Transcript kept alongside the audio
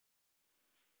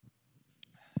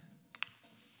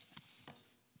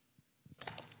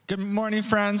Good morning,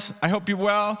 friends. I hope you're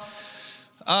well.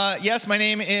 Yes, my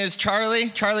name is Charlie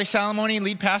Salamone,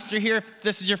 lead pastor here. If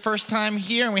this is your first time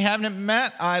here and we haven't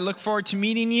met, I look forward to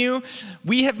meeting you.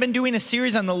 We have been doing a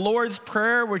series on the Lord's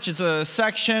Prayer, which is a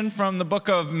section from the book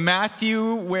of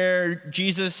Matthew where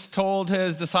Jesus told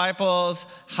his disciples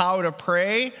how to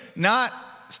pray, not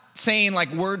saying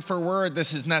like word for word,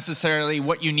 this is necessarily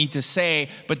what you need to say,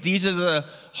 but these are the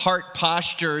heart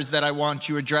postures that I want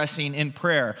you addressing in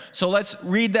prayer. So let's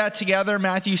read that together,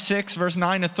 Matthew 6, verse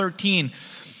 9 to 13.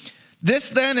 This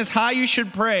then is how you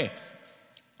should pray.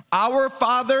 Our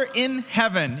Father in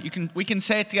heaven, we can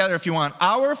say it together if you want.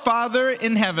 Our Father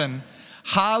in heaven,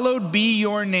 hallowed be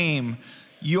your name.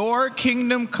 Your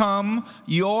kingdom come,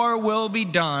 your will be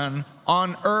done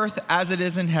on earth as it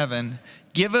is in heaven.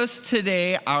 Give us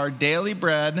today our daily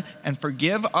bread, and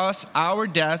forgive us our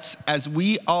debts as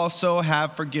we also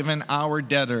have forgiven our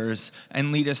debtors.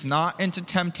 And lead us not into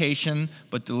temptation,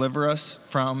 but deliver us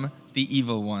from the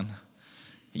evil one.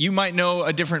 You might know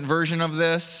a different version of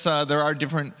this. There are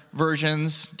different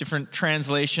versions, different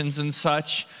translations and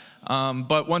such.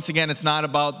 But once again, it's not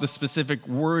about the specific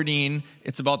wording.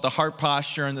 It's about the heart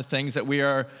posture and the things that we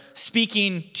are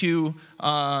speaking to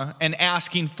and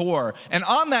asking for. And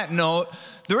on that note,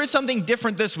 there is something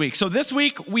different this week. So this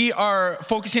week, we are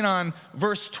focusing on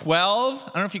verse 12. I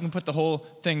don't know if you can put the whole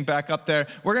thing back up there.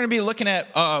 We're going to be looking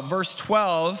at verse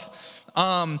 12.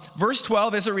 Verse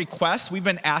 12 is a request. We've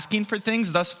been asking for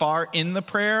things thus far in the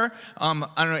prayer. I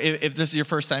don't know if this is your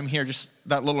first time here, just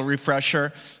that little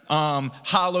refresher.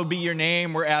 Hallowed be your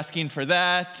name. We're asking for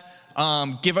that.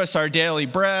 Give us our daily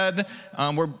bread.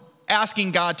 We're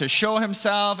asking God to show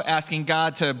himself, asking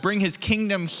God to bring his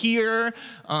kingdom here.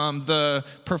 The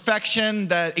perfection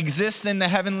that exists in the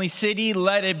heavenly city,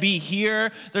 let it be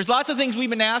here. There's lots of things we've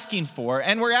been asking for,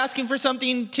 and we're asking for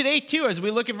something today too as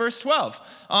we look at verse 12.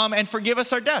 And forgive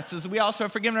us our debts as we also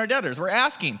have forgiven our debtors. We're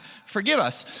asking, forgive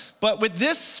us. But with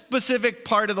this specific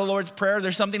part of the Lord's Prayer,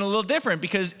 there's something a little different,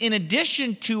 because in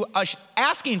addition to us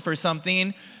asking for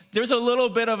something, there's a little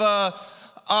bit of a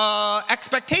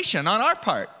expectation on our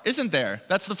part, isn't there?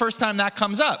 That's the first time that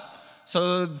comes up.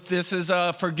 So this is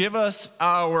forgive us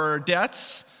our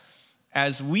debts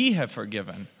as we have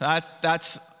forgiven.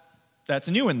 That's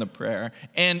new in the prayer.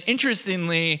 And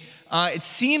interestingly, it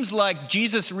seems like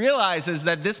Jesus realizes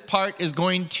that this part is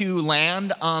going to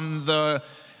land on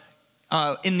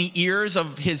in the ears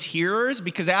of his hearers,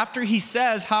 because after he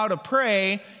says how to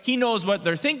pray, he knows what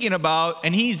they're thinking about,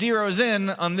 and he zeroes in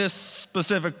on this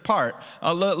specific part.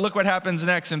 Look what happens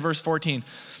next in verse 14.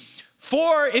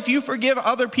 For if you forgive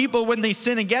other people when they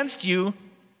sin against you,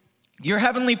 your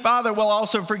heavenly Father will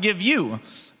also forgive you.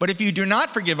 But if you do not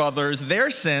forgive others their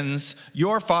sins,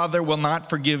 your Father will not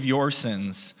forgive your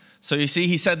sins. So you see,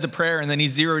 he said the prayer and then he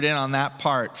zeroed in on that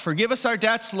part. Forgive us our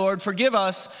debts, Lord. Forgive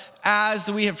us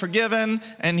as we have forgiven.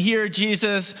 And here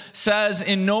Jesus says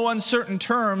in no uncertain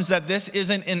terms that this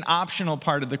isn't an optional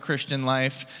part of the Christian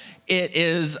life. It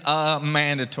is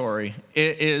mandatory.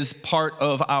 It is part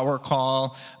of our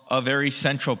call, a very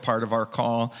central part of our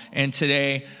call. And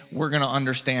today we're going to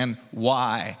understand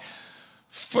why.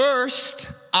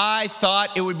 First, I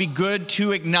thought it would be good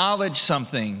to acknowledge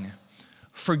something.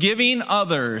 Forgiving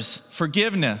others,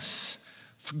 forgiveness.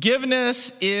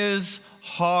 Forgiveness is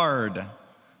hard.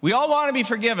 We all want to be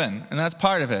forgiven, and that's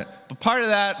part of it. But part of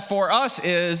that for us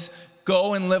is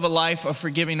go and live a life of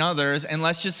forgiving others, and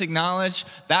let's just acknowledge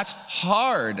that's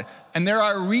hard. And there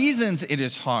are reasons it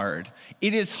is hard.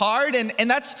 It is hard, and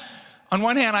that's, on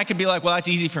one hand, I could be like, well, that's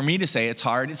easy for me to say it's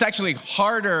hard. It's actually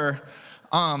harder,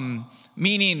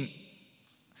 meaning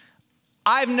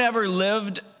I've never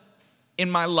lived in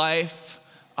my life,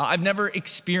 I've never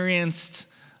experienced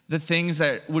the things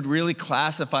that would really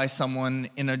classify someone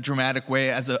in a dramatic way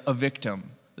as a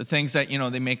victim. The things that,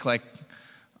 they make like,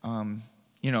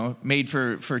 made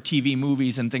for TV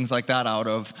movies and things like that out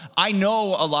of. I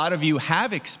know a lot of you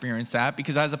have experienced that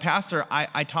because as a pastor,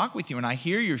 I talk with you and I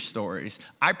hear your stories.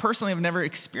 I personally have never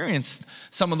experienced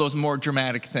some of those more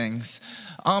dramatic things.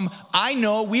 I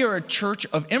know we are a church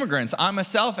of immigrants. I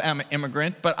myself am an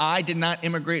immigrant, but I did not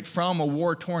immigrate from a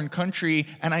war-torn country,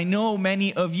 and I know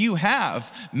many of you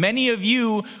have. Many of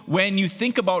you, when you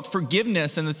think about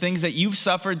forgiveness and the things that you've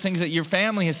suffered, things that your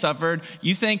family has suffered,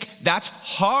 you think that's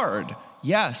hard.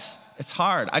 Yes, it's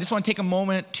hard. I just want to take a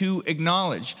moment to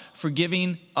acknowledge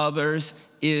forgiving others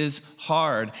is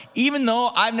hard. Even though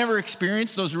I've never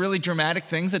experienced those really dramatic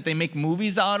things that they make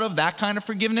movies out of, that kind of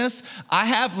forgiveness, I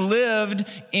have lived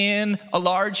in a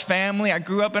large family. I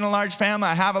grew up in a large family.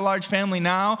 I have a large family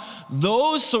now.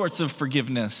 Those sorts of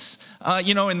forgiveness.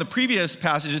 In the previous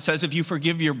passage, it says if you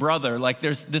forgive your brother, like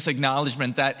there's this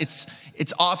acknowledgement that it's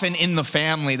often in the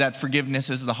family that forgiveness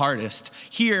is the hardest.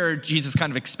 Here, Jesus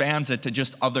kind of expands it to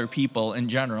just other people in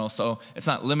general, so it's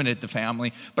not limited to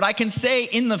family. But I can say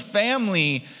in the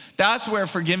family, that's where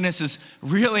forgiveness is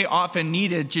really often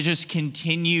needed to just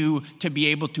continue to be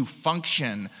able to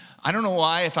function. I don't know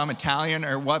why, if I'm Italian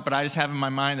or what, but I just have in my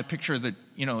mind the picture of the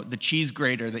cheese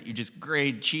grater that you just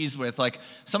grate cheese with. Like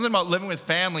something about living with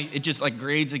family, it just like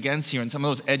grades against you, and some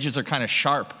of those edges are kind of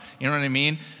sharp. You know what I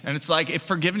mean? And it's like if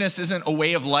forgiveness isn't a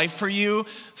way of life for you,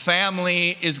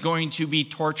 family is going to be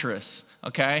torturous.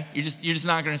 Okay? You're just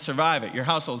not going to survive it. Your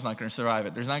household's not going to survive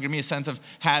it. There's not going to be a sense of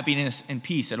happiness and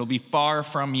peace. It'll be far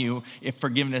from you if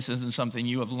forgiveness isn't something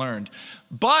you have learned.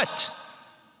 But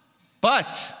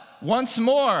once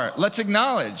more, let's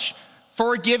acknowledge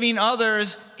forgiving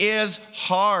others is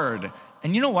hard.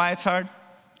 And you know why it's hard?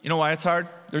 You know why it's hard?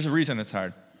 There's a reason it's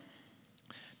hard.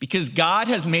 Because God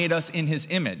has made us in his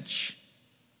image.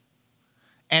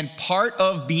 And part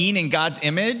of being in God's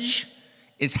image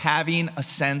is having a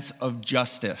sense of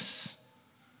justice.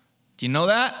 Do you know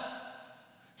that?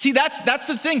 See, that's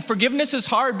the thing. Forgiveness is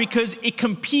hard because it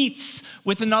competes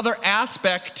with another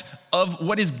aspect of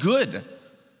what is good.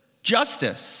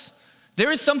 Justice.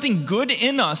 There is something good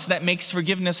in us that makes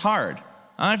forgiveness hard.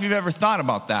 I don't know if you've ever thought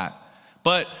about that.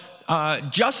 But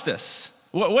justice.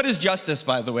 What is justice,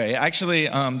 by the way? Actually,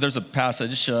 there's a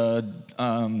passage that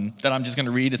I'm just going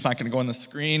to read. It's not going to go on the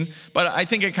screen. But I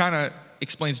think it kind of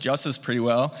explains justice pretty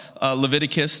well.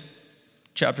 Leviticus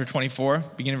chapter 24,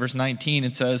 beginning verse 19,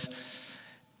 it says,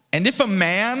 "And if a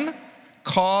man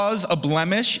cause a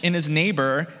blemish in his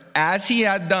neighbor, as he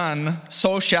had done,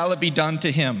 so shall it be done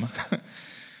to him.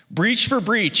 Breach for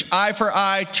breach, eye for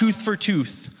eye, tooth for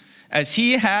tooth. As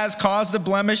he has caused a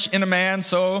blemish in a man,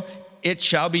 so it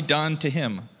shall be done to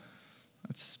him."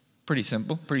 That's pretty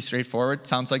simple, pretty straightforward.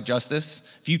 Sounds like justice.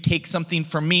 If you take something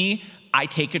from me, I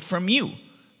take it from you.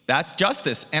 That's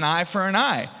justice, an eye for an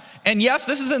eye. And yes,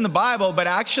 this is in the Bible, but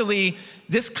actually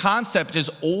this concept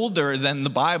is older than the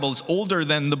Bible. It's older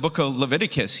than the book of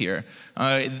Leviticus here.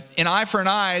 An eye for an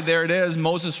eye, there it is.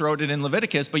 Moses wrote it in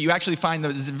Leviticus, but you actually find the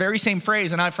very same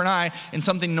phrase, an eye for an eye, in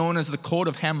something known as the Code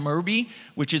of Hammurabi,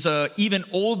 which is an even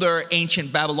older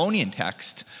ancient Babylonian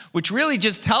text, which really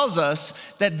just tells us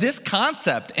that this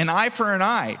concept, an eye for an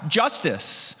eye,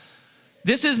 justice,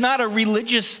 this is not a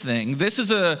religious thing.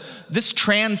 This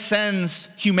transcends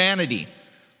humanity.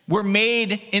 We're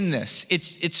made in this.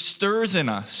 It stirs in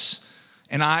us.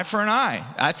 An eye for an eye.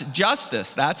 That's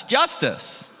justice. That's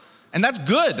justice. And that's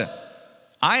good.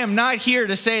 I am not here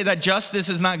to say that justice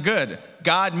is not good.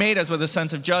 God made us with a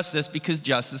sense of justice because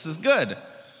justice is good.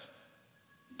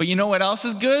 But you know what else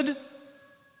is good?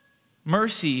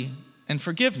 Mercy and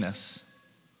forgiveness.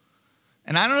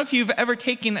 And I don't know if you've ever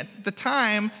taken the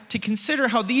time to consider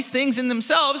how these things in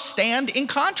themselves stand in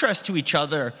contrast to each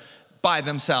other by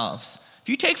themselves. If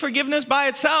you take forgiveness by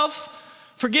itself,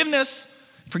 forgiveness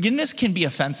can be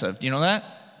offensive. Do you know that?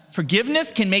 Forgiveness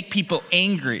can make people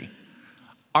angry.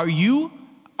 Are you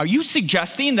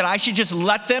suggesting that I should just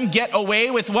let them get away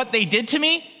with what they did to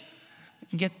me? It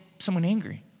can get someone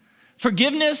angry.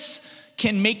 Forgiveness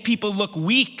can make people look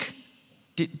weak.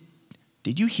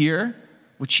 Did you hear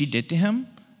what she did to him?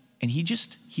 And he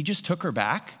just took her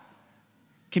back?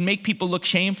 Can make people look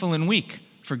shameful and weak.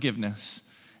 Forgiveness.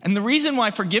 And the reason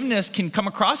why forgiveness can come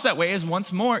across that way is,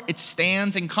 once more, it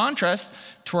stands in contrast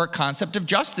to our concept of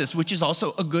justice, which is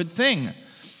also a good thing.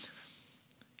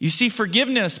 You see,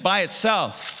 forgiveness by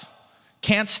itself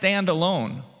can't stand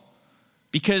alone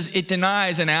because it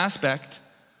denies an aspect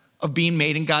of being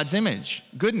made in God's image,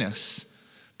 goodness.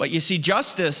 But you see,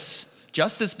 justice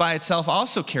by itself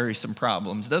also carries some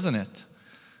problems, doesn't it?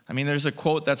 I mean, there's a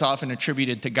quote that's often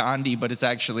attributed to Gandhi, but it's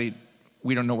actually,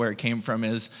 we don't know where it came from,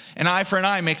 is, "An eye for an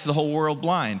eye makes the whole world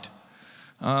blind."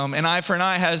 An eye for an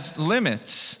eye has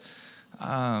limits.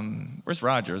 Where's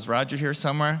Roger? Is Roger here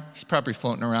somewhere? He's probably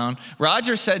floating around.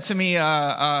 Roger said to me,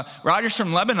 Roger's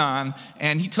from Lebanon,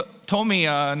 and he told me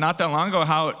not that long ago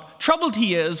how troubled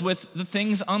he is with the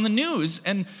things on the news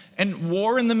and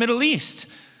war in the Middle East.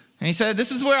 And he said, "This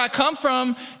is where I come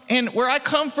from, and where I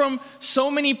come from,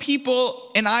 so many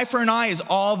people, an eye for an eye is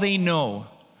all they know.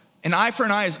 An eye for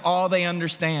an eye is all they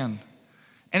understand.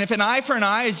 And if an eye for an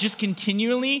eye is just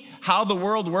continually how the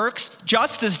world works,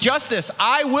 justice,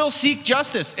 I will seek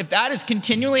justice. If that is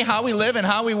continually how we live and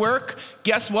how we work,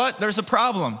 guess what? There's a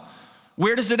problem.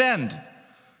 Where does it end?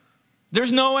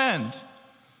 There's no end.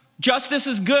 Justice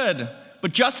is good,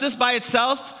 but justice by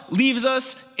itself leaves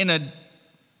us in a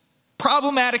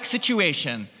problematic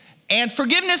situation. And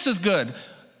forgiveness is good,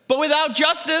 but without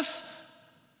justice,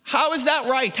 how is that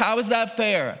right? How is that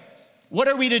fair? What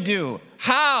are we to do?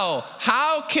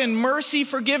 How can mercy,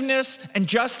 forgiveness, and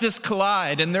justice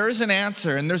collide? And there is an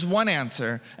answer, and there's one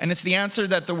answer. And it's the answer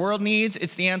that the world needs.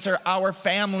 It's the answer our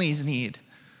families need.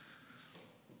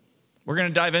 We're going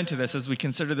to dive into this as we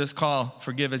consider this call,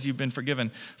 forgive as you've been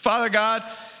forgiven. Father God,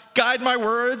 guide my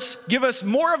words. Give us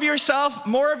more of yourself,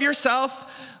 more of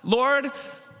yourself. Lord,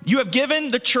 you have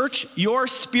given the church your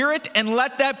Spirit, and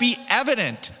let that be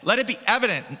evident. Let it be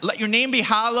evident. Let your name be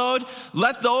hallowed.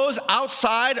 Let those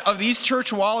outside of these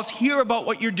church walls hear about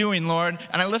what you're doing, Lord.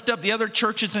 And I lift up the other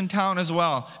churches in town as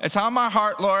well. It's on my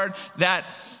heart, Lord, that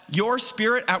your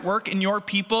Spirit at work in your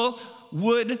people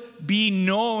would be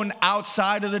known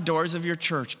outside of the doors of your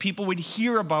church. People would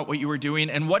hear about what you were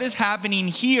doing, and what is happening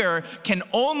here can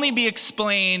only be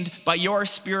explained by your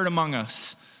Spirit among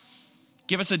us.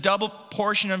 Give us a double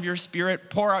portion of your Spirit.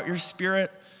 Pour out your Spirit.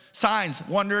 Signs,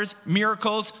 wonders,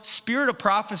 miracles, spirit of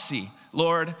prophecy.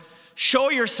 Lord, show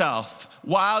yourself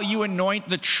while you anoint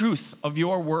the truth of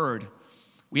your word.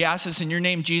 We ask this in your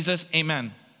name, Jesus.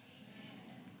 Amen.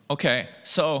 Okay,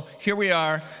 so here we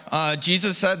are.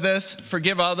 Jesus said this,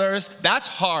 forgive others. That's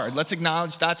hard. Let's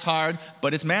acknowledge that's hard,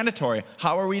 but it's mandatory.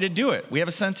 How are we to do it? We have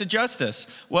a sense of justice.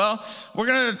 Well, we're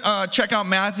going to check out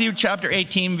Matthew chapter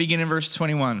 18, beginning in verse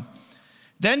 21.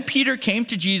 Then Peter came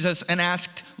to Jesus and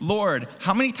asked, Lord,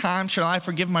 how many times shall I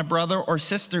forgive my brother or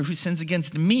sister who sins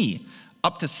against me?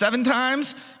 Up to 7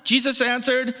 times? Jesus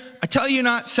answered, I tell you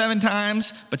not 7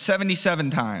 times, but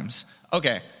 77 times.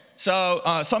 Okay, so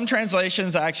some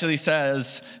translations actually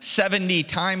says 70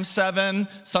 times 7.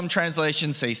 Some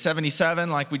translations say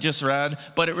 77, like we just read,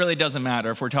 but it really doesn't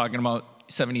matter if we're talking about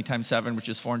 70 times 7, which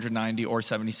is 490, or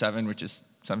 77, which is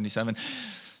 77.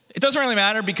 It doesn't really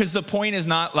matter, because the point is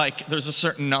not like there's a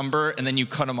certain number and then you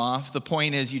cut them off. The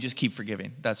point is you just keep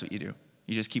forgiving. That's what you do.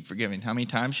 You just keep forgiving. How many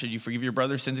times should you forgive your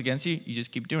brother who sins against you? You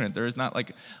just keep doing it. There is not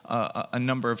like a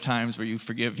number of times where you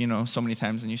forgive, so many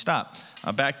times and you stop.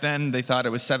 Back then, they thought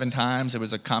it was 7 times. It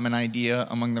was a common idea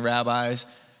among the rabbis.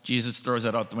 Jesus throws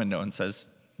that out the window and says,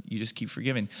 you just keep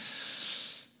forgiving.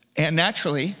 And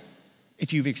naturally,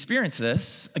 if you've experienced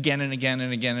this again and again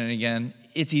and again and again,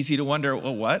 it's easy to wonder,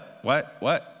 well,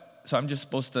 what? So I'm just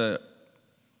supposed to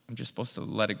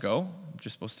let it go? I'm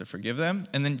just supposed to forgive them?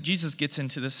 And then Jesus gets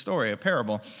into this story, a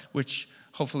parable, which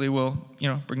hopefully will,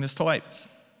 bring this to light.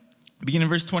 Beginning in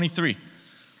verse 23.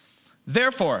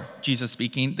 Therefore, Jesus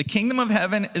speaking, the kingdom of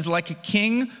heaven is like a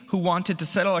king who wanted to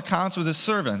settle accounts with his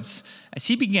servants. As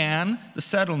he began the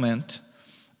settlement,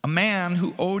 a man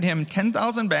who owed him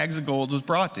 10,000 bags of gold was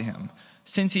brought to him.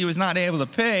 Since he was not able to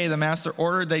pay, the master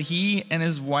ordered that he and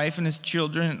his wife and his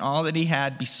children and all that he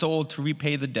had be sold to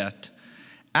repay the debt.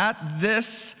 At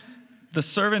this, the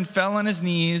servant fell on his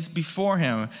knees before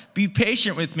him. Be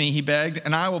patient with me, he begged,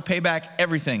 and I will pay back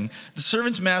everything. The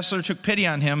servant's master took pity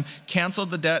on him,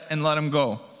 canceled the debt, and let him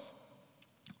go.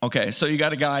 Okay, so you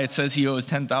got a guy, it says he owes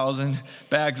 10,000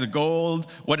 bags of gold.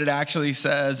 What it actually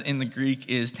says in the Greek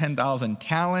is 10,000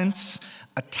 talents.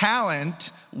 A talent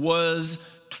was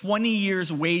 20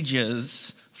 years'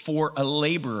 wages for a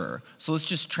laborer. So let's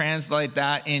just translate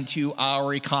that into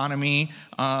our economy.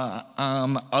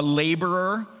 A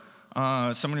laborer,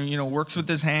 someone who works with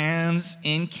his hands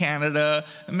in Canada,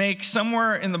 makes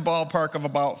somewhere in the ballpark of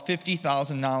about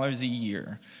 $50,000 a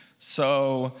year.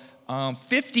 So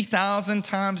 50,000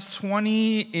 times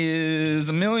 20 is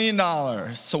 $1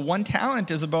 million. So 1 talent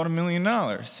is about $1 million.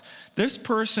 This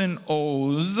person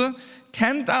owes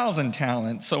 10,000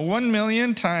 talents. So 1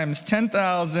 million times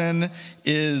 10,000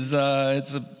 is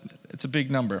it's a big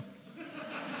number.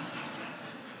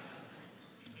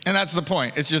 And that's the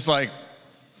point. It's just like,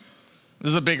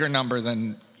 this is a bigger number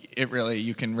than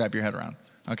you can wrap your head around.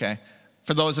 Okay?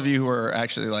 For those of you who are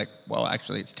actually like, well,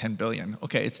 actually it's 10 billion.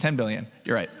 Okay, it's 10 billion.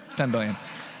 You're right, 10 billion.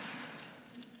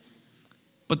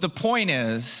 But the point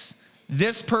is,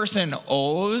 this person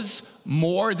owes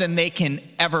more than they can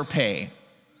ever pay.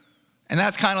 And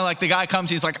that's kind of like the guy comes,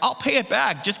 he's like, I'll pay it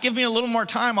back. Just give me a little more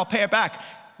time, I'll pay it back.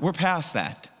 We're past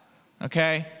that,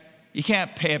 okay? You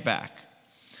can't pay it back.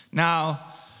 Now,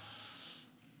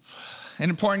 an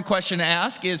important question to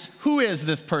ask is, who is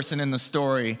this person in the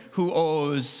story who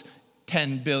owes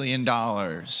 $10 billion?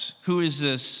 Who is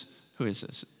this?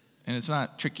 And it's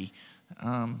not tricky.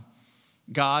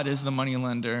 God is the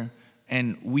moneylender,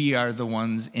 and we are the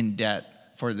ones in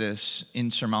debt for this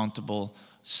insurmountable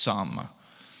sum.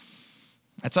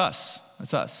 That's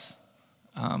us.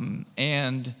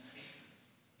 And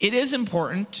it is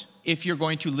important, if you're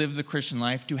going to live the Christian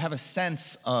life, to have a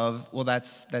sense of, well,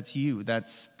 that's you.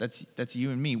 That's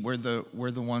you and me. We're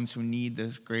the ones who need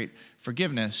this great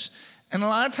forgiveness. And a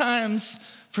lot of times,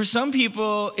 for some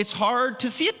people, it's hard to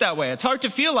see it that way. It's hard to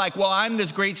feel like, well, I'm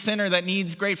this great sinner that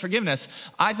needs great forgiveness.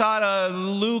 I thought of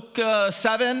Luke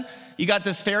 7, you got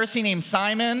this Pharisee named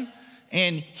Simon,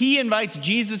 and he invites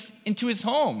Jesus into his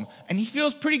home, and he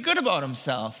feels pretty good about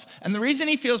himself. And the reason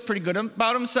he feels pretty good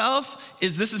about himself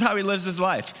is this is how he lives his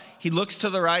life. He looks to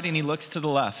the right and he looks to the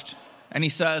left, and he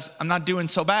says, I'm not doing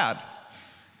so bad.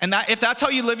 And if that's how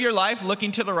you live your life,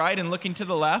 looking to the right and looking to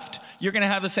the left, you're going to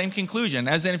have the same conclusion.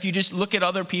 As in, if you just look at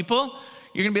other people,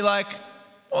 you're going to be like,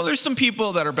 well, there's some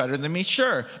people that are better than me,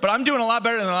 sure. But I'm doing a lot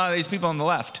better than a lot of these people on the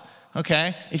left,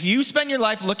 okay? If you spend your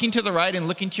life looking to the right and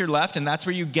looking to your left, and that's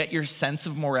where you get your sense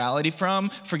of morality from,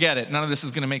 forget it. None of this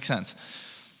is going to make sense.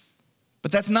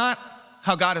 But that's not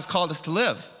how God has called us to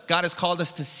live. God has called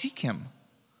us to seek him.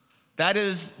 That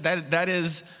is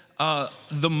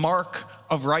the mark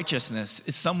of righteousness,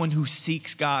 is someone who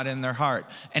seeks God in their heart.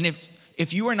 And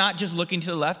if you are not just looking to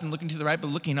the left and looking to the right, but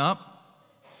looking up,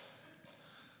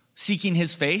 seeking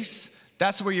his face,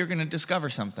 that's where you're going to discover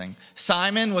something.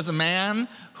 Simon was a man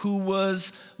who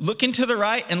was looking to the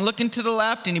right and looking to the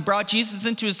left, and he brought Jesus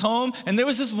into his home. And there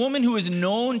was this woman who was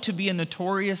known to be a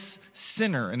notorious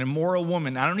sinner, an immoral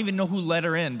woman. I don't even know who let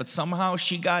her in, but somehow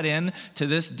she got in to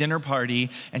this dinner party,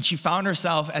 and she found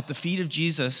herself at the feet of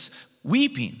Jesus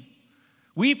weeping.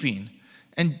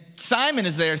 And Simon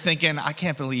is there thinking, I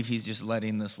can't believe he's just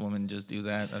letting this woman just do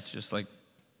that.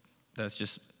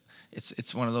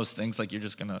 It's one of those things, like, you're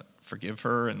just going to forgive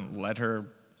her and let her.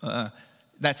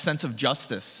 That sense of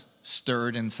justice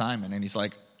stirred in Simon. And he's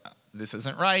like, this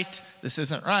isn't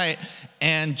right.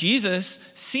 And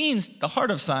Jesus, seeing the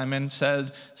heart of Simon,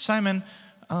 said, Simon,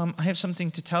 I have something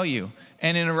to tell you.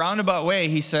 And in a roundabout way,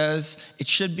 he says, it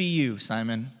should be you,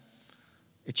 Simon.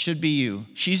 It should be you.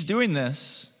 She's doing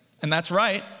this, and that's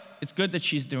right. It's good that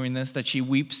she's doing this, that she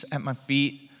weeps at my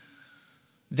feet,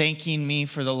 thanking me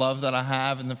for the love that I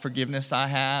have and the forgiveness I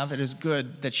have. It is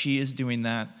good that she is doing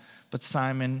that. But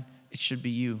Simon, it should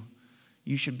be you.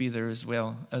 You should be there as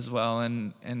well.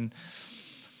 And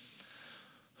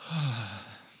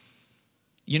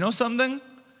you know something?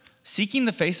 Seeking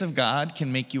the face of God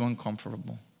can make you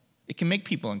uncomfortable. It can make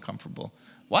people uncomfortable.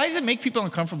 Why does it make people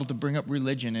uncomfortable to bring up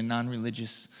religion in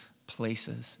non-religious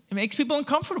places? It makes people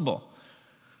uncomfortable.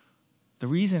 The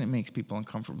reason it makes people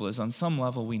uncomfortable is, on some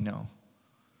level, we know.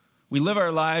 We live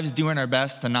our lives doing our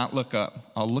best to not look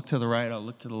up. I'll look to the right, I'll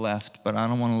look to the left, but I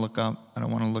don't want to look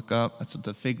up. That's what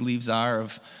the fig leaves are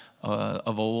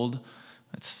of old.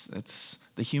 It's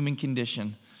the human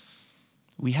condition.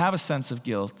 We have a sense of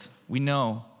guilt. We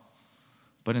know.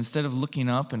 But instead of looking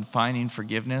up and finding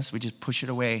forgiveness, we just push it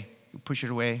away.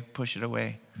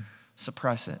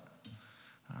 Suppress it.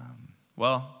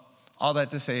 All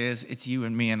that to say is, it's you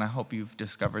and me, and I hope you've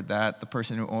discovered that. The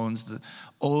person who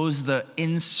owes the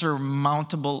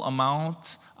insurmountable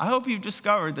amount. I hope you've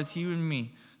discovered that's you and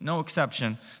me, no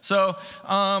exception. So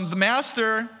the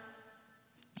master,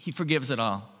 he forgives it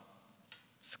all.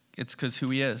 It's because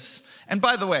who he is. And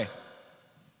by the way,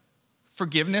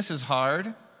 forgiveness is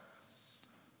hard.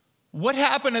 What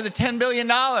happened to the $10 billion?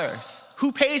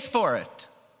 Who pays for it?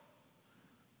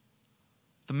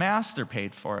 The master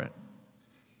paid for it.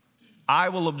 I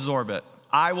will absorb it.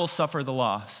 I will suffer the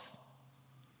loss.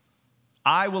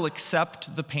 I will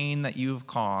accept the pain that you have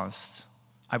caused.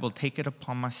 I will take it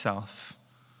upon myself.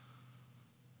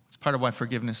 It's part of why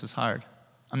forgiveness is hard.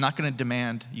 I'm not going to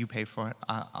demand you pay for it.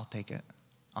 I'll take it.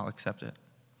 I'll accept it.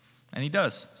 And he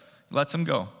does. He lets him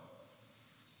go.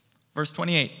 Verse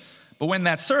 28. But when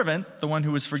that servant, the one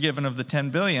who was forgiven of the 10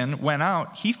 billion, went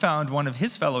out, he found one of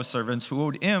his fellow servants who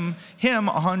owed him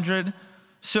 100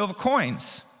 silver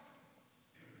coins.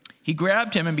 He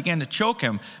grabbed him and began to choke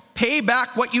him. Pay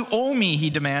back what you owe me,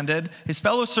 he demanded. His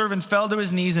fellow servant fell to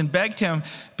his knees and begged him,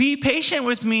 be patient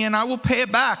with me and I will pay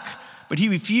it back. But he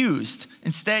refused.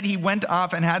 Instead, he went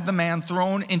off and had the man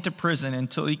thrown into prison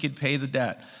until he could pay the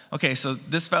debt. Okay, so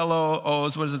this fellow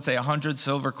owes, 100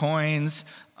 silver coins.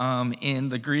 In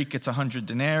the Greek, it's 100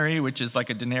 denarii, which is like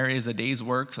a denarii is a day's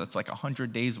work. So it's like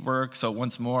 100 days' work. So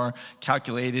once more,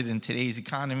 calculated in today's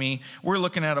economy, we're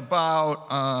looking at about,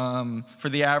 for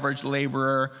the average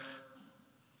laborer,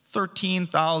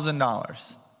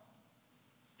 $13,000.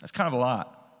 That's kind of a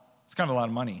lot. It's kind of a lot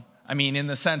of money. I mean, in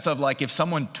the sense of, like, if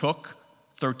someone took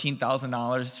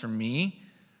 $13,000 from me,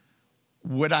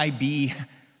 would I be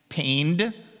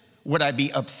pained? Would I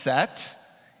be upset?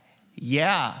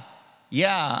 Yeah.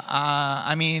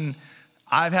 I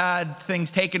I've had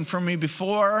things taken from me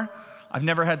before. I've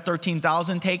never had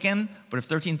 13,000 taken, but if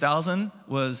 13,000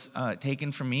 was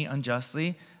taken from me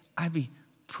unjustly, I'd be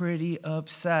pretty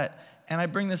upset. And I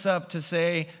bring this up to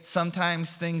say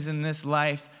sometimes things in this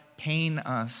life pain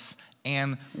us,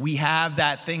 and we have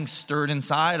that thing stirred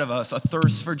inside of us, a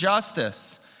thirst for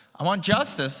justice. I want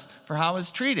justice for how I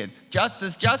was treated.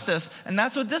 Justice, justice, and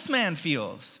that's what this man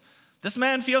feels. This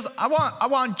man feels, I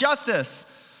want justice.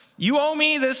 You owe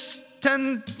me this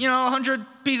 100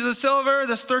 pieces of silver,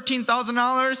 this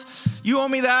 $13,000. You owe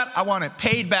me that. I want it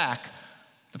paid back.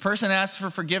 The person asks for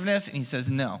forgiveness, and he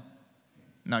says, no,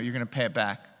 you're going to pay it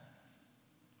back.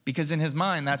 Because in his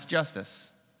mind, that's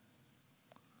justice.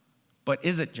 But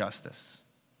is it justice?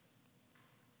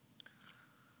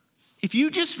 If you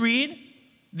just read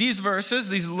these verses,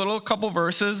 these little couple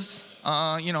verses,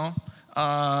 28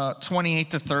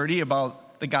 to 30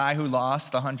 about the guy who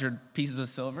lost 100 pieces of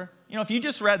silver, if you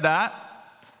just read that,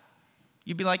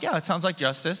 you'd be like, yeah, it sounds like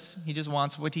justice. He just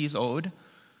wants what he's owed.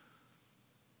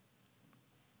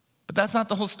 But that's not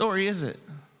the whole story, is it?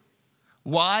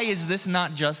 Why is this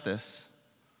not justice?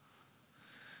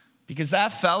 Because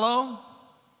that fellow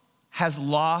has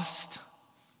lost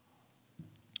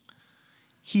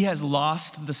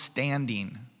the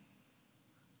standing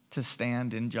to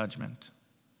stand in judgment.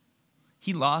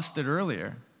 He lost it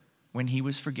earlier when he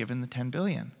was forgiven the 10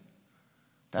 billion.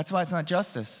 That's why it's not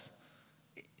justice.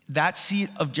 That seat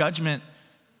of judgment,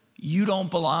 you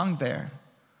don't belong there.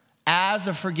 As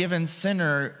a forgiven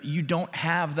sinner, you don't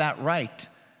have that right.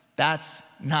 That's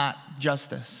not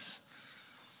justice.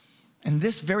 And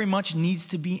this very much needs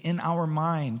to be in our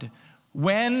mind.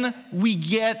 When we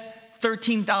get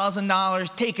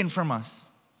 $13,000 taken from us,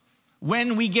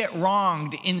 when we get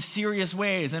wronged in serious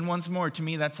ways, and once more, to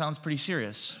me, that sounds pretty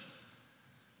serious.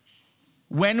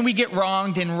 When we get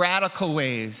wronged in radical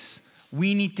ways,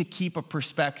 we need to keep a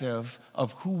perspective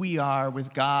of who we are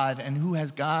with God and who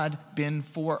has God been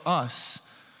for us.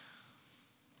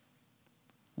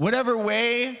 Whatever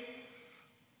way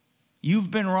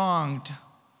you've been wronged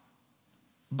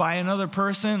by another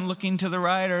person looking to the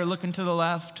right or looking to the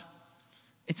left,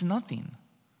 it's nothing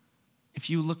if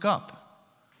you look up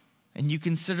and you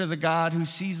consider the God who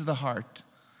sees the heart.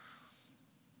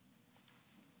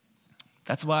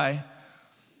 That's why,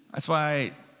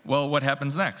 what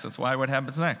happens next? That's why what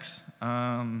happens next.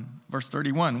 Verse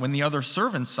 31, when the other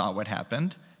servants saw what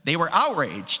happened, they were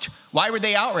outraged. Why were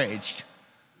they outraged?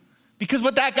 Because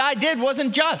what that guy did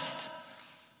wasn't just.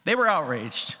 They were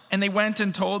outraged, and they went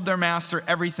and told their master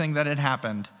everything that had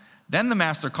happened. Then the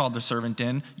master called the servant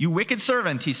in. You wicked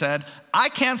servant, he said, I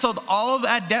canceled all of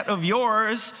that debt of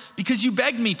yours because you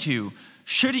begged me to.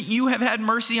 Shouldn't you have had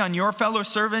mercy on your fellow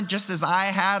servant just as I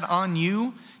had on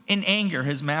you? In anger,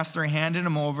 his master handed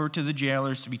him over to the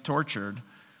jailers to be tortured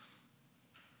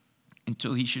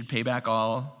until he should pay back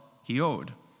all he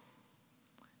owed.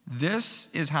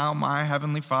 This is how my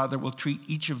heavenly Father will treat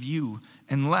each of you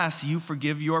unless you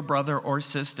forgive your brother or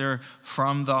sister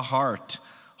from the heart.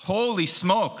 Holy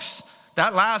smokes.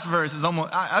 That last verse is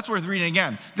that's worth reading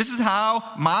again. This is how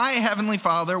my heavenly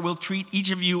Father will treat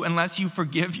each of you unless you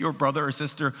forgive your brother or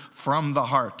sister from the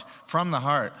heart. From the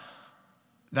heart.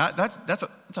 That's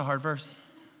a hard verse.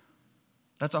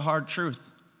 That's a hard truth.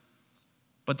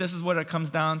 But this is what it comes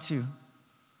down to.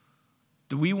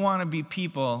 Do we want to be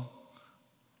people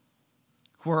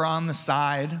who are on the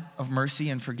side of mercy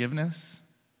and forgiveness?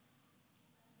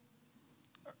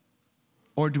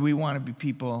 Or do we want to be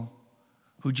people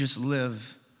who just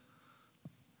live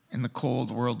in the cold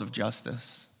world of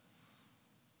justice?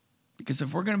 Because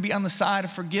if we're going to be on the side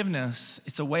of forgiveness,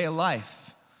 it's a way of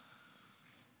life.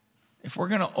 If we're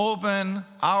going to open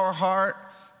our heart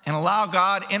and allow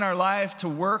God in our life to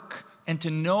work and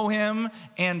to know him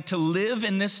and to live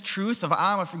in this truth of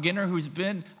I'm a sinner who's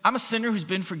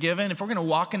been forgiven, if we're going to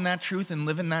walk in that truth and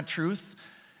live in that truth,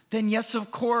 then yes,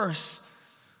 of course,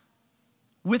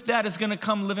 with that is going to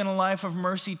come living a life of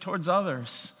mercy towards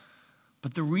others.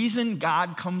 But the reason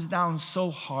God comes down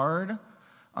so hard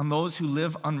on those who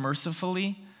live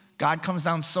unmercifully, God comes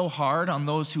down so hard on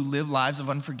those who live lives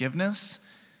of unforgiveness,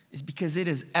 is because it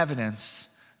is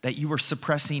evidence that you are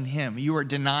suppressing him. You are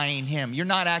denying him. You're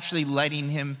not actually letting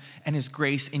him and his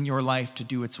grace in your life to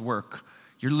do its work.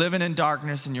 You're living in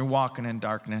darkness and you're walking in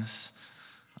darkness.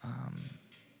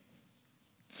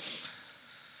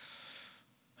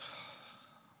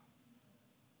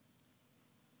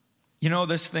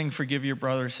 This thing, forgive your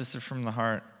brother or sister from the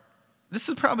heart. This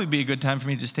would probably be a good time for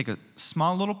me to just take a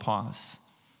small little pause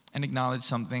and acknowledge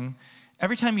something.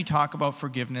 Every time you talk about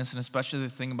forgiveness, and especially the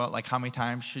thing about how many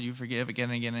times should you forgive again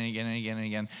and again and again and again and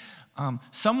again,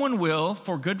 someone will,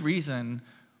 for good reason,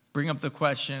 bring up the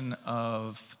question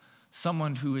of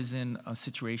someone who is in a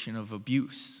situation of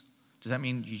abuse. Does that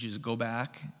mean you just go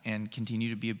back and continue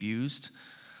to be abused?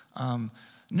 No,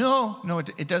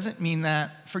 it doesn't mean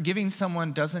that. Forgiving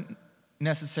someone doesn't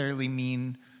necessarily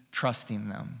mean trusting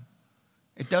them.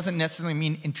 It doesn't necessarily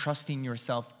mean entrusting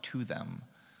yourself to them.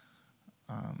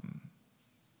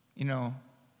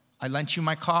 I lent you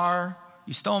my car,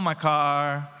 you stole my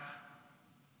car,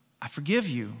 I forgive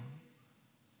you.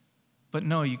 But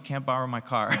no, you can't borrow my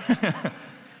car.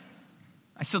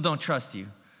 I still don't trust you.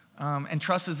 And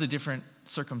trust is a different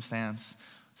circumstance.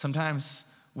 Sometimes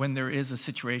when there is a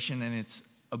situation and it's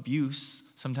abuse,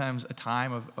 sometimes a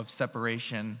time of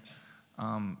separation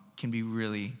can be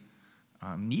really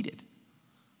needed.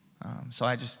 So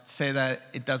I just say that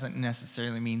it doesn't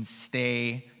necessarily mean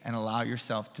stay and allow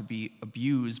yourself to be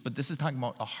abused, but this is talking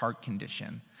about a heart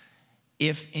condition.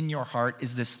 If in your heart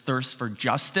is this thirst for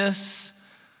justice,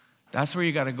 that's where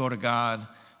you got to go to God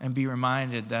and be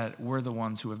reminded that we're the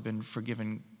ones who have been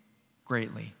forgiven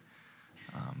greatly.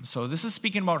 So this is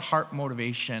speaking about heart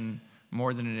motivation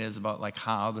more than it is about like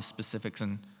how the specifics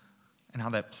and how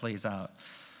that plays out.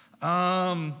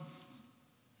 I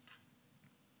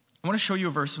want to show you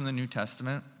a verse from the New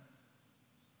Testament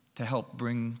to help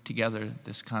bring together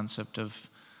this concept of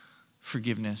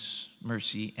forgiveness,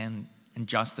 mercy, and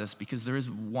justice, because there is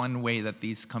one way that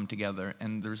these come together,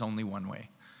 and there's only one way.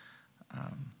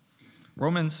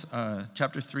 Romans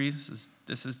chapter 3,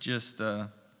 this is just 2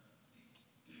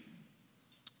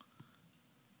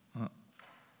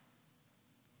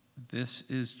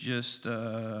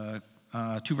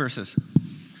 verses.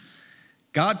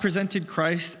 God presented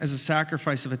Christ as a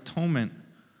sacrifice of atonement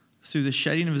through the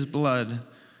shedding of his blood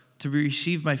to be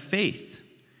received by faith.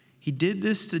 He did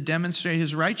this to demonstrate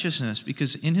his righteousness,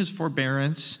 because in his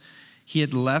forbearance he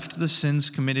had left the sins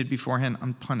committed beforehand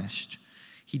unpunished.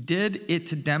 He did it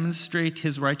to demonstrate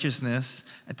his righteousness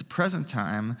at the present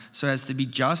time, so as to be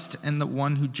just and the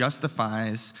one who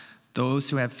justifies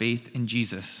those who have faith in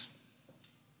Jesus.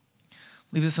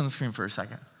 Leave this on the screen for a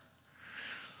second.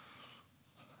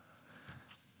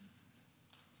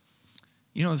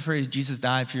 You know the phrase, Jesus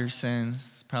died for your sins.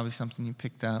 It's probably something you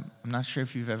picked up. I'm not sure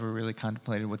if you've ever really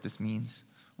contemplated what this means,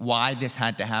 why this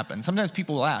had to happen. Sometimes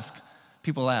people ask,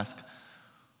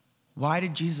 why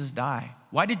did Jesus die?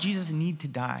 Why did Jesus need to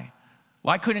die?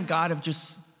 Why couldn't God have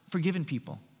just forgiven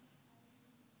people?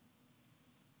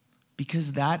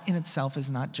 Because that in itself is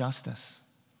not justice.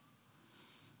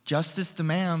 Justice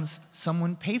demands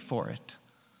someone pay for it.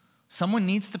 Someone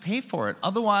needs to pay for it.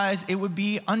 Otherwise, it would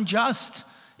be unjust.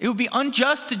 It would be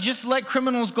unjust to just let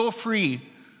criminals go free.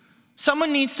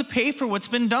 Someone needs to pay for what's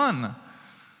been done.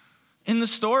 In the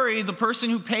story, the person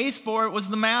who pays for it was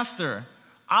the master.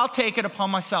 I'll take it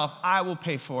upon myself. I will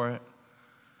pay for it.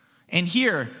 And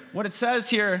here, what it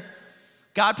says here,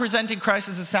 God presented Christ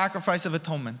as a sacrifice of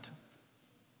atonement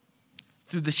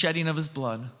through the shedding of his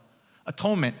blood.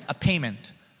 Atonement, a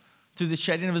payment, through the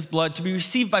shedding of his blood to be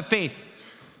received by faith.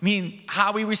 I mean,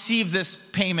 how we receive this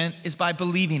payment is by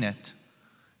believing it.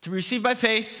 To be received by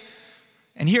faith,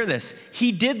 and hear this,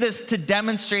 he did this to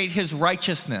demonstrate his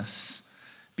righteousness,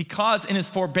 because in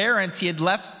his forbearance he had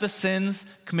left the sins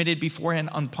committed beforehand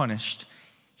unpunished.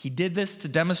 He did this to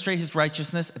demonstrate his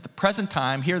righteousness at the present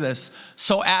time, hear this,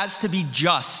 so as to be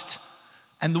just,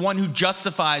 and the one who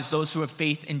justifies those who have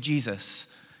faith in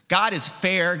Jesus. God is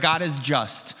fair, God is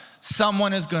just.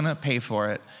 Someone is going to pay for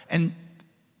it. And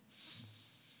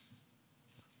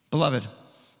beloved,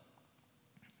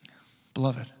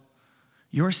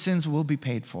 your sins will be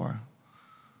paid for.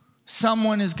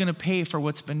 Someone is going to pay for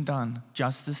what's been done.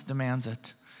 Justice demands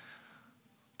it.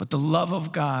 But the love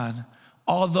of God,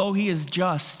 although he is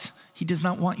just, he does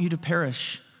not want you to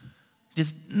perish. He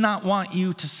does not want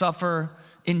you to suffer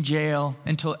in jail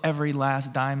until every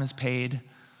last dime is paid.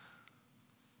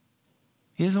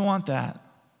 He doesn't want that.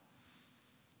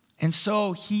 And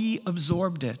so he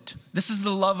absorbed it. This is the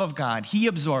love of God. He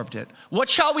absorbed it. What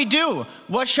shall we do?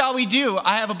 What shall we do?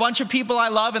 I have a bunch of people I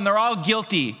love and they're all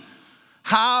guilty.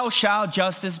 How shall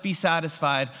justice be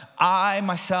satisfied? I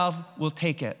myself will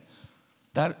take it.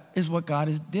 That is what God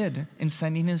did in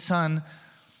sending his son.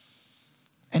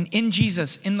 And in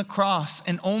Jesus, in the cross,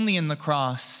 and only in the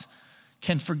cross,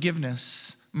 can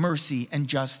forgiveness, mercy, and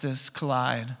justice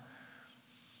collide.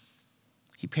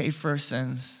 He paid for our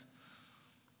sins.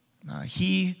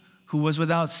 He who was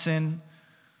without sin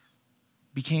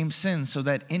became sin, so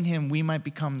that in him we might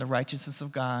become the righteousness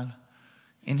of God.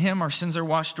 In him our sins are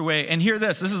washed away. And hear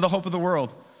this is the hope of the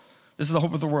world. This is the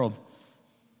hope of the world.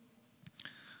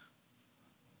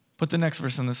 Put the next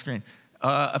verse on the screen.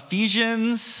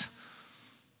 Ephesians,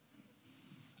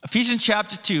 Ephesians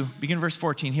chapter 2, begin verse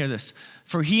 14, hear this.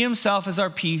 For he himself is our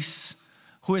peace,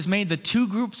 who has made the two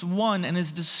groups one and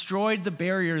has destroyed the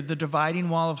barrier, the dividing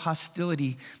wall of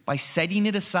hostility, by setting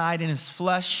it aside in his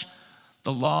flesh,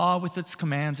 the law with its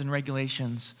commands and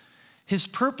regulations. His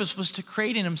purpose was to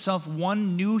create in himself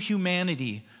one new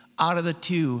humanity out of the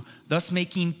two, thus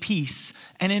making peace,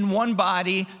 and in one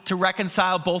body to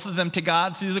reconcile both of them to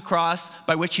God through the cross,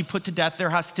 by which he put to death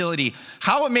their hostility.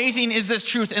 How amazing is this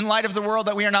truth in light of the world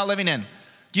that we are now living in?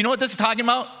 Do you know what this is talking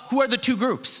about? Who are the two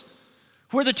groups?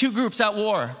 Who are the two groups at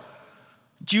war?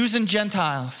 Jews and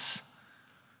Gentiles.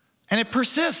 And it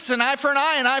persists, an eye for an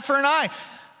eye, an eye for an eye.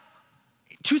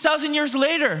 2,000 years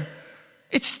later,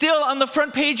 it's still on the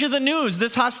front page of the news,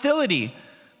 this hostility.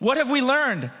 What have we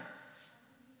learned?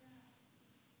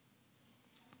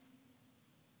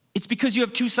 It's because you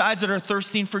have two sides that are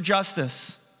thirsting for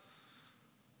justice.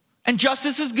 And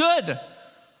justice is good.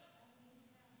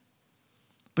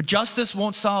 But justice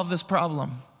won't solve this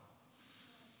problem.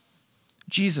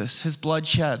 Jesus, his blood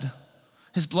shed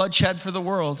for the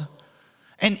world.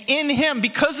 And in him,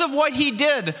 because of what he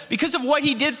did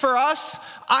for us,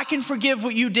 I can forgive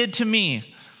what you did to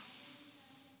me.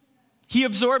 He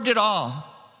absorbed it all.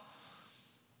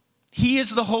 He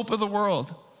is the hope of the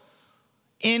world.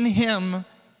 In him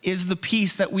is the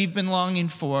peace that we've been longing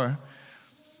for.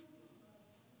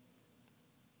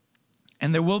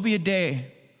 And there will be a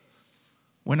day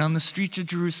when on the streets of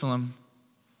Jerusalem,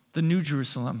 the New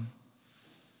Jerusalem,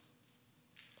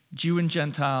 Jew and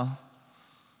Gentile,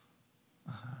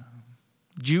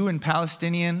 Jew and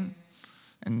Palestinian,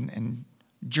 and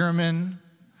German,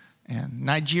 and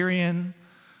Nigerian,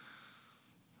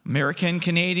 American,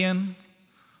 Canadian,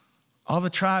 all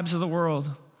the tribes of the world,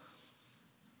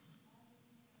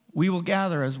 we will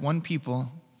gather as one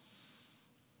people.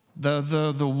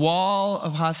 The wall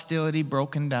of hostility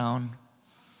broken down.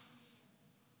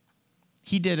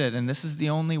 He did it, and this is the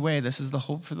only way. This is the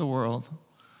hope for the world.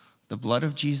 The blood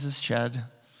of Jesus shed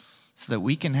so that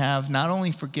we can have not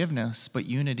only forgiveness, but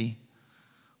unity,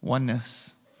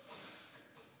 oneness.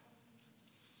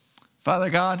 Father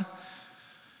God,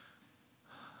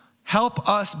 help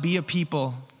us be a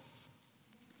people.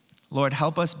 Lord,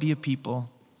 help us be a people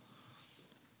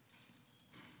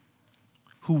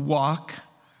who walk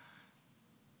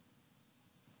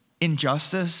in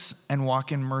justice and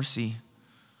walk in mercy.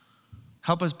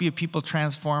 Help us be a people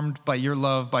transformed by your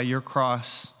love, by your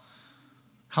cross.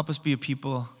 Help us be a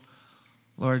people,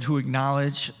 Lord, who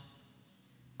acknowledge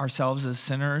ourselves as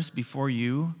sinners before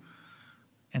you,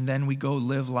 and then we go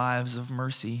live lives of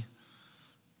mercy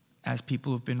as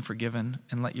people who've been forgiven,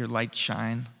 and let your light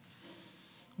shine.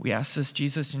 We ask this,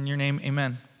 Jesus, in your name,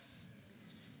 amen.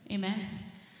 Amen.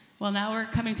 Well, now we're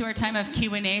coming to our time of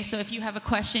Q&A. So if you have a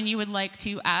question you would like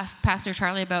to ask Pastor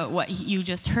Charlie about what you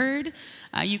just heard,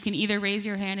 you can either raise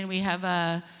your hand and we have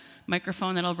a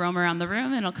microphone that'll roam around the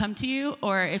room and it'll come to you,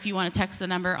 or if you want to text the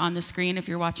number on the screen if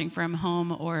you're watching from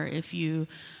home, or if you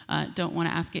don't want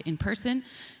to ask it in person,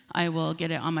 I will get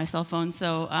it on my cell phone.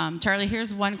 So Charlie,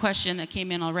 here's one question that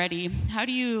came in already. How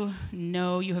do you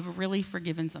know you have really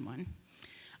forgiven someone?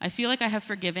 I feel like I have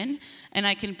forgiven, and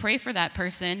I can pray for that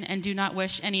person and do not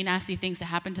wish any nasty things to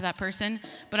happen to that person,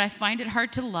 but I find it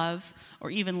hard to love or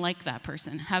even like that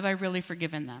person. Have I really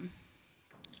forgiven them?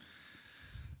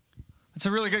 That's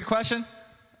a really good question.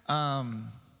 I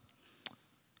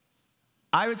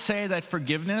would say that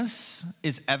forgiveness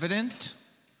is evident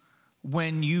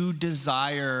when you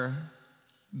desire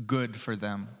good for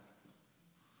them.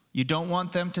 You don't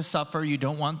want them to suffer. You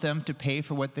don't want them to pay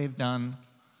for what they've done.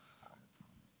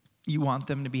 You want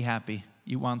them to be happy.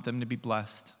 You want them to be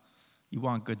blessed. You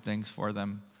want good things for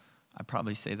them. I'd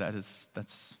probably say that's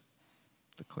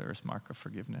the clearest mark of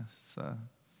forgiveness,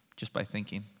 just by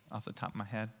thinking off the top of my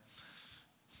head.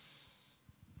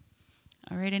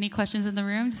 All right, any questions in the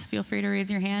room? Just feel free to raise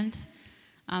your hand.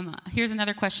 Here's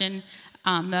another question.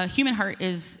 The human heart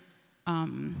is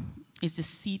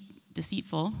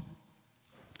deceitful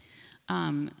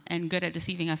and good at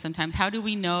deceiving us sometimes. How do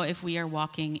we know if we are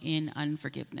walking in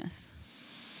unforgiveness?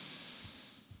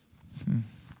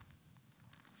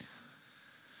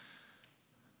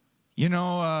 You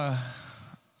know,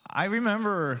 I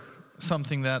remember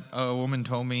something that a woman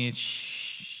told me.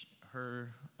 She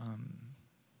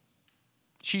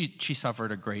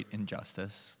suffered a great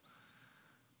injustice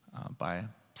by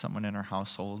someone in her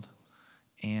household,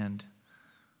 and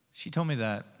she told me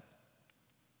that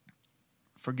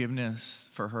forgiveness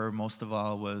for her, most of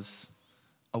all, was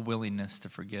a willingness to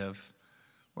forgive.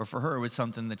 Or for her, it was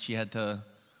something that she had to,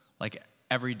 like,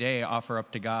 every day offer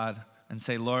up to God and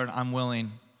say, Lord, I'm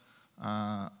willing.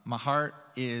 My heart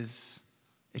is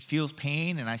It feels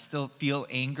pain, and I still feel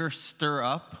anger stir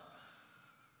up.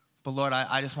 But Lord,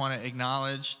 I just want to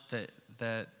acknowledge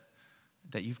that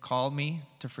you've called me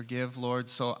to forgive, Lord,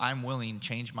 so I'm willing to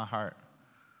change my heart.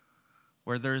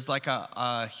 Where there's like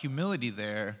a humility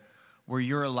there, where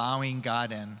you're allowing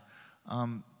God in.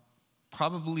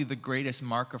 Probably the greatest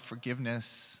mark of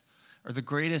forgiveness, or the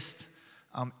greatest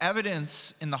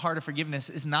evidence in the heart of forgiveness,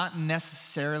 is not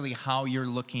necessarily how you're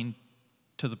looking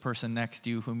to the person next to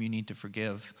you whom you need to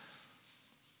forgive,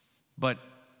 but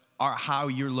how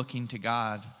you're looking to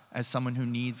God as someone who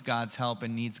needs God's help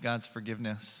and needs God's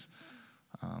forgiveness.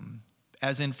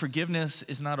 As in, forgiveness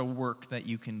is not a work that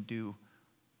you can do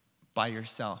by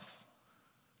yourself,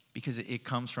 because it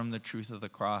comes from the truth of the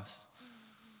cross.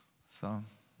 So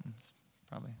that's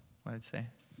probably what I'd say.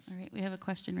 All right, we have a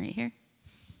question right here.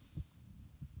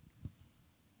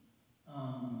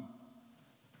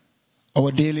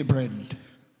 Our daily bread,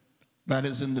 that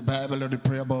is in the Bible that we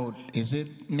pray about, is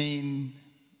it mean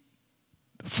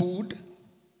food,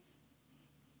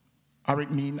 or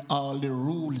it mean all the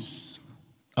rules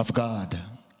of God?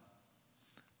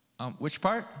 Which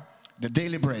part? The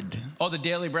daily bread. Oh, the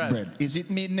daily bread. Is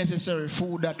it mean necessary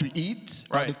food that we eat,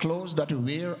 or the clothes that we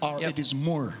wear, or it is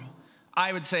more?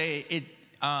 I would say it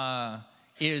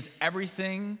is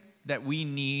everything that we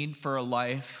need for a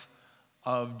life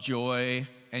of joy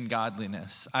and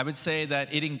godliness. I would say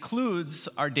that it includes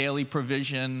our daily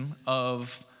provision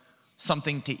of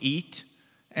something to eat.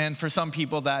 And for some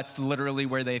people, that's literally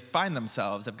where they find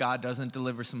themselves. If God doesn't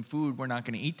deliver some food, we're not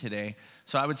going to eat today.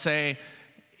 So I would say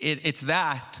it's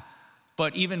that.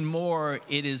 But even more,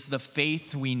 it is the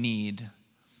faith we need.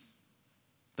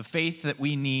 The faith that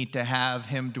we need to have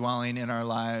him dwelling in our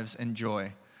lives and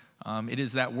joy. It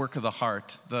is that work of the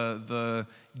heart, the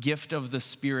gift of the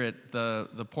Spirit,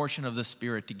 the portion of the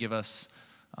Spirit to give us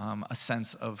a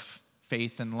sense of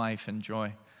faith and life and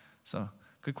joy. So,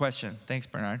 good question. Thanks,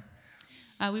 Bernard.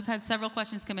 We've had several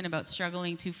questions come in about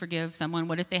struggling to forgive someone.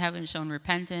 What if they haven't shown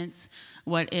repentance?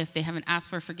 What if they haven't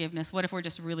asked for forgiveness? What if we're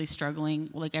just really struggling?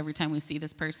 Like every time we see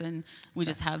this person, we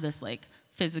just have this like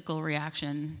physical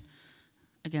reaction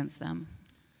against them.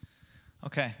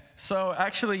 Okay, so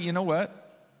actually, you know what?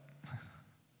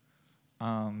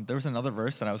 There was another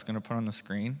verse that I was going to put on the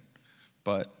screen,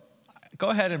 but go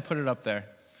ahead and put it up there.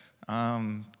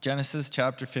 Genesis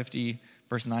chapter 50,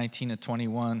 verse 19 to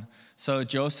 21. So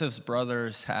Joseph's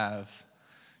brothers,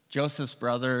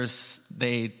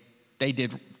 they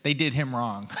did him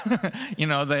wrong.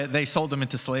 They sold him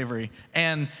into slavery.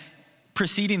 And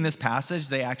preceding this passage,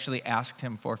 they actually asked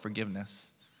him for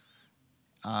forgiveness.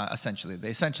 Essentially,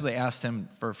 they asked him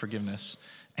for forgiveness.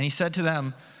 And he said to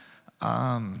them,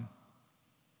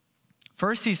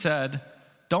 first he said,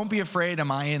 "Don't be afraid, am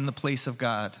I in the place of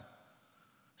God?"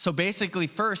 So basically,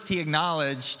 first he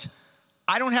acknowledged,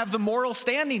 I don't have the moral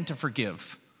standing to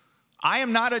forgive. I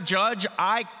am not a judge.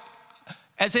 I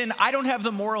don't have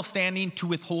the moral standing to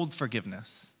withhold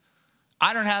forgiveness.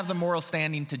 I don't have the moral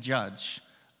standing to judge.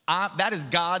 That is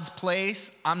God's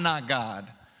place. I'm not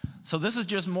God. So this is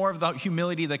just more of the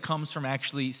humility that comes from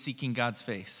actually seeking God's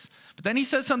face. But then he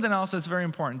says something else that's very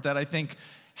important that I think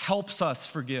helps us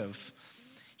forgive.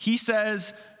 He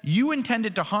says, you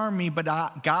intended to harm me, but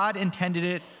God intended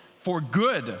it for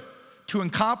good, to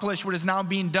accomplish what is now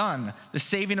being done, the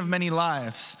saving of many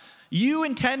lives. You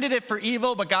intended it for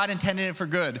evil, but God intended it for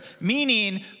good.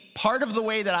 Meaning, part of the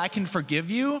way that I can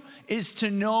forgive you is to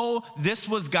know this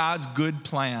was God's good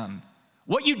plan.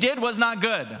 What you did was not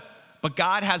good, but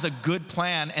God has a good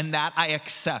plan, and that I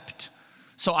accept.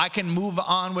 So I can move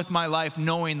on with my life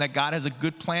knowing that God has a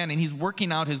good plan, and he's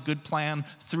working out his good plan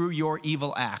through your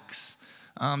evil acts.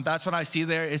 That's what I see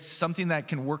there. It's something that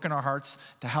can work in our hearts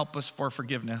to help us for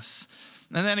forgiveness.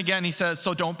 And then again, he says,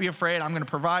 so don't be afraid. I'm going to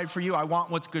provide for you. I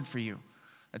want what's good for you.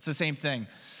 It's the same thing.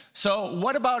 So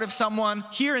what about if someone,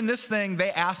 here in this thing,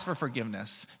 they ask for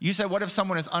forgiveness? You said, what if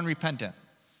someone is unrepentant?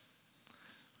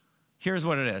 Here's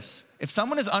what it is. If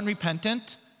someone is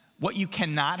unrepentant, what you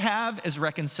cannot have is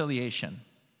reconciliation.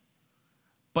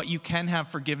 But you can have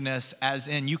forgiveness, as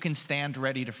in you can stand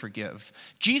ready to forgive.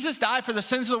 Jesus died for the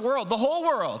sins of the world, the whole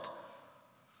world.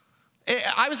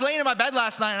 I was laying in my bed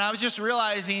last night and I was just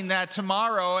realizing that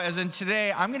tomorrow, as in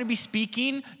today, I'm going to be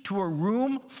speaking to a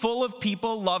room full of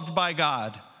people loved by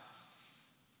God.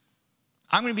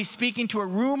 I'm going to be speaking to a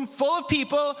room full of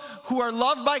people who are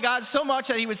loved by God so much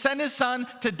that he would send his son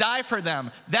to die for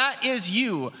them. That is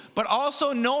you. But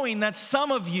also knowing that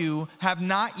some of you have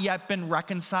not yet been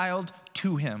reconciled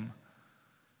to him.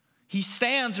 He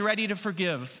stands ready to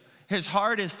forgive. His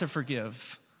heart is to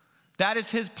forgive. That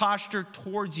is his posture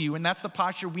towards you, and that's the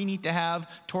posture we need to have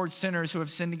towards sinners who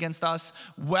have sinned against us,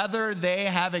 whether they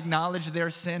have acknowledged their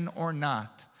sin or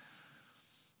not.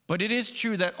 But it is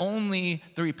true that only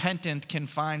the repentant can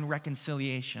find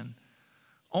reconciliation.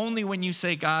 Only when you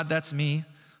say, God, that's me,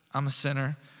 I'm a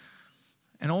sinner.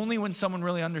 And only when someone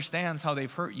really understands how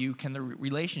they've hurt you can the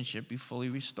relationship be fully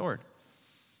restored.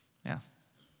 Yeah.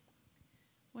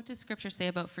 What does Scripture say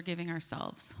about forgiving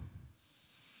ourselves?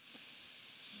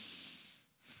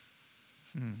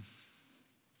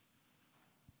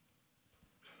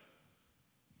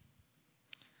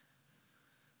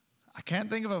 I can't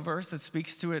think of a verse that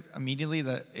speaks to it immediately,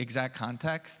 the exact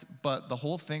context, but the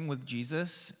whole thing with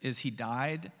Jesus is he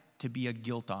died to be a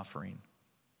guilt offering.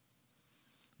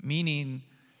 Meaning,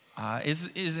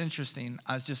 is interesting.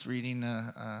 I was just reading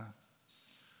a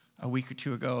week or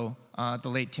two ago, the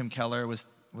late Tim Keller was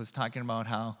talking about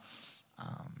how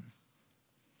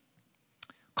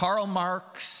Karl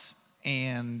Marx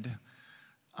and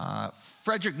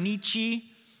Friedrich Nietzsche,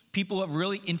 people who have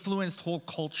really influenced whole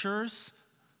cultures,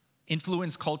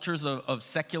 influenced cultures of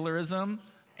secularism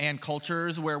and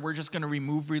cultures where we're just going to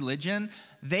remove religion.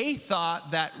 They thought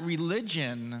that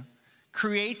religion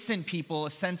creates in people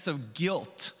a sense of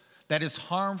guilt that is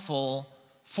harmful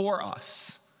for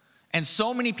us. And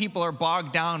so many people are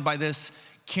bogged down by this,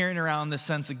 carrying around this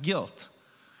sense of guilt.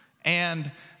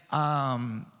 And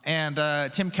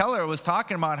Tim Keller was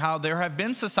talking about how there have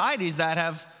been societies that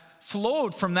have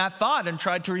flowed from that thought and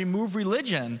tried to remove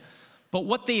religion. But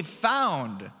what they've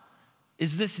found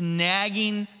is this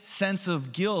nagging sense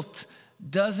of guilt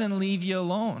doesn't leave you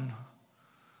alone.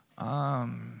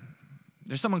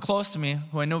 There's someone close to me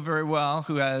who I know very well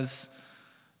who has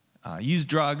used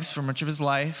drugs for much of his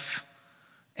life,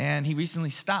 and he recently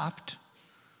stopped.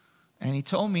 And he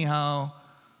told me how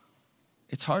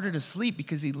it's harder to sleep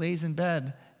because he lays in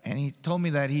bed, and he told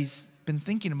me that he's been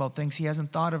thinking about things he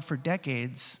hasn't thought of for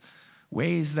decades,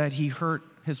 ways that he hurt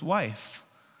his wife.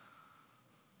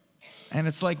 And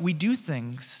it's like we do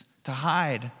things to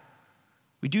hide.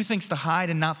 We do things to hide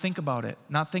and not think about it,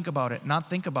 not think about it, not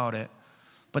think about it.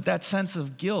 But that sense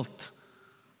of guilt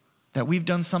that we've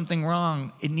done something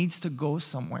wrong, it needs to go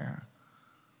somewhere.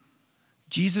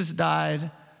 Jesus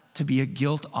died to be a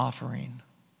guilt offering.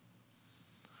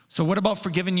 So what about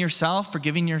forgiving yourself,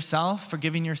 forgiving yourself,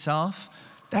 forgiving yourself?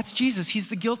 That's Jesus. He's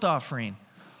the guilt offering.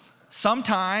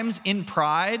 Sometimes in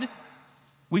pride,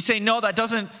 we say, no, that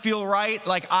doesn't feel right.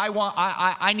 Like I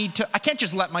can't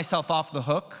just let myself off the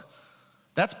hook.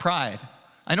 That's pride.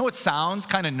 I know it sounds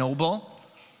kind of noble,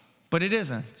 but it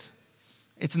isn't.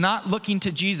 It's not looking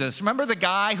to Jesus. Remember the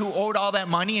guy who owed all that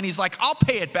money and he's like, I'll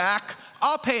pay it back.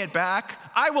 I'll pay it back.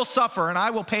 I will suffer and I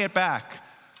will pay it back.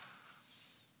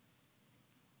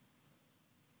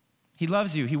 He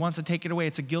loves you. He wants to take it away.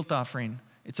 It's a guilt offering.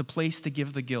 It's a place to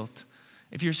give the guilt.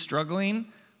 If you're struggling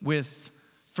with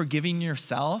forgiving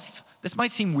yourself, this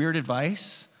might seem weird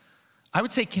advice. I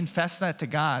would say confess that to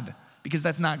God because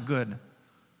that's not good.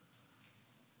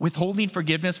 Withholding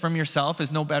forgiveness from yourself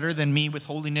is no better than me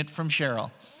withholding it from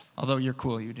Cheryl. Although you're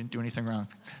cool, you didn't do anything wrong.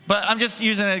 But I'm just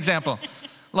using an example.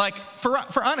 Like,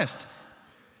 for honest,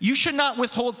 you should not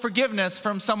withhold forgiveness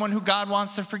from someone who God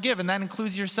wants to forgive, and that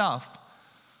includes yourself.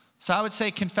 So I would say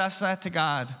confess that to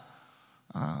God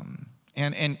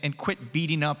and quit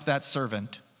beating up that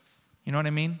servant. You know what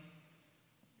I mean?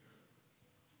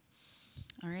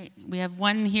 All right. We have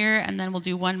one here, and then we'll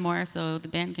do one more so the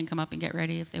band can come up and get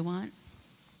ready if they want.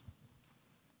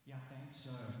 Yeah, thanks,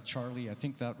 Charlie. I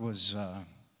think that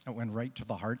went right to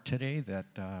the heart today. That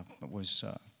was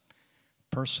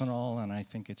personal, and I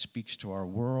think it speaks to our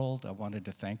world. I wanted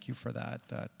to thank you for that.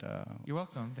 You're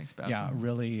welcome. Thanks, Pastor. Yeah,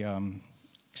 really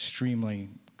extremely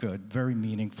good, very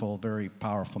meaningful, very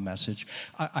powerful message.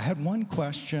 I had one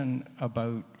question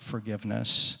about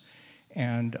forgiveness,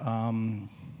 and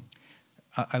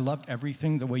I loved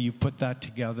everything, the way you put that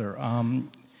together.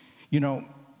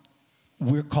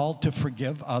 We're called to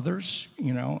forgive others,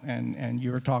 and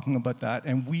you were talking about that,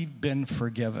 and we've been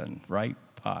forgiven, right,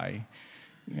 by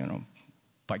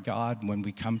God when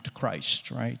we come to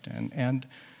Christ, right? And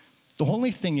the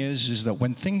only thing is that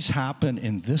when things happen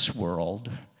in this world,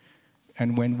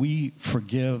 and when we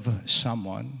forgive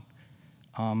someone,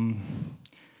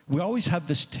 we always have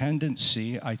this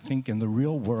tendency, I think, in the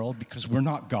real world, because we're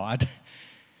not God,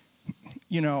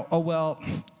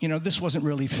 this wasn't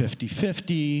really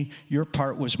 50-50, your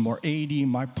part was more 80,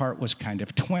 my part was kind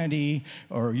of 20,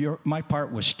 or my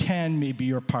part was 10, maybe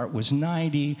your part was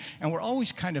 90, and we're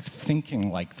always kind of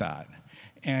thinking like that,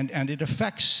 and it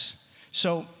affects.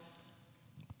 So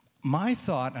my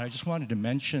thought, and I just wanted to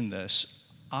mention this,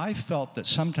 I felt that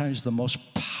sometimes the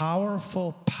most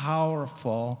powerful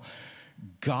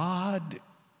God's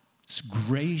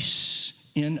grace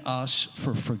in us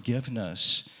for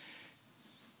forgiveness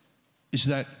is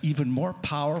that even more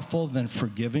powerful than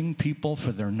forgiving people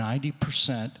for their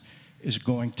 90% is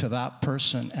going to that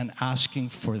person and asking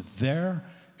for their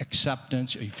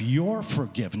acceptance of your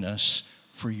forgiveness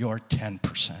for your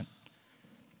 10%.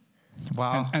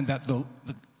 Wow. And that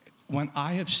when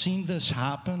I have seen this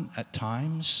happen at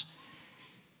times,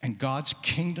 and God's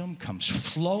kingdom comes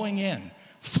flowing in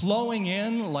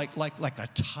like a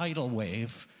tidal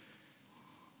wave,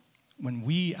 when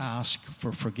we ask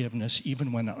for forgiveness,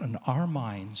 even when in our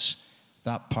minds,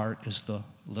 that part is the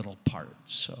little part.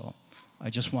 So I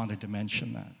just wanted to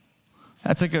mention that.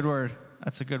 That's a good word.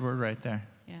 That's a good word right there.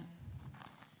 Yeah.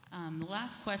 The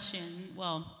last question,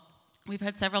 well, we've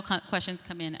had several questions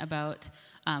come in about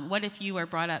what if you are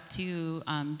brought up to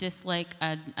dislike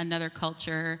another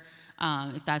culture,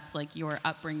 if that's like your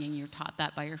upbringing, you're taught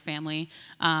that by your family,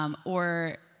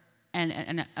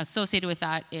 and associated with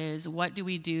that is, what do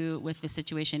we do with the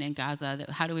situation in Gaza?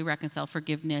 How do we reconcile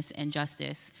forgiveness and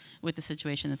justice with the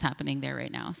situation that's happening there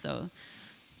right now? So,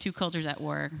 two cultures at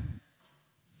war.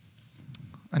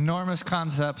 Enormous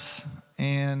concepts,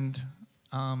 and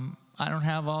I don't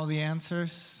have all the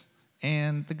answers.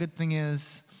 And the good thing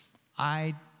is,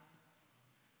 I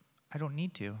don't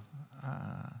need to.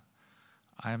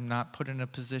 I'm not put in a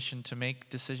position to make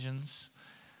decisions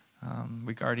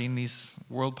regarding these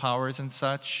world powers and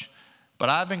such. But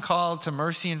I've been called to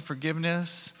mercy and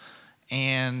forgiveness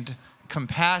and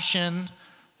compassion.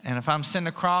 And if I'm sitting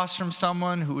across from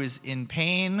someone who is in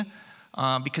pain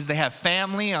because they have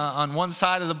family on one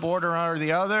side of the border or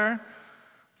the other,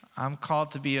 I'm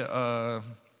called to be a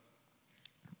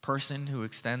person who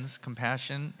extends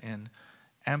compassion and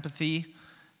empathy,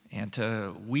 and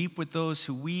to weep with those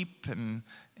who weep, and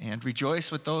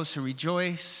rejoice with those who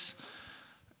rejoice.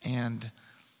 And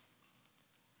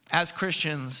as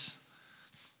Christians,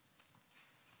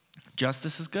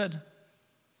 justice is good.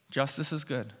 Justice is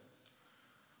good.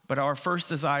 But our first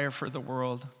desire for the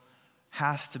world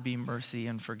has to be mercy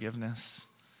and forgiveness,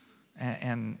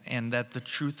 and that the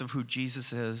truth of who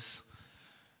Jesus is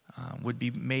would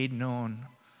be made known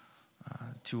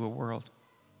to a world.